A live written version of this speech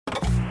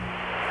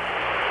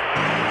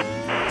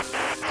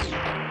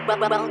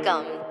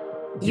Welcome.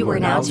 You are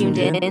now tuned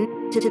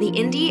in to the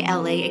Indie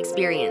LA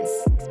Experience.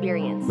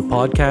 The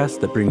podcast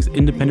that brings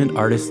independent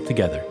artists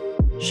together.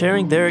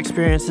 Sharing their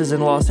experiences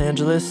in Los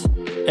Angeles,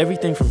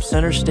 everything from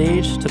center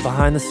stage to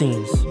behind the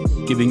scenes.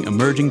 Giving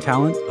emerging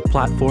talent a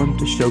platform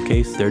to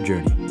showcase their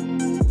journey.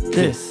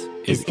 This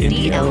Is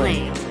Indie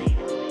LA.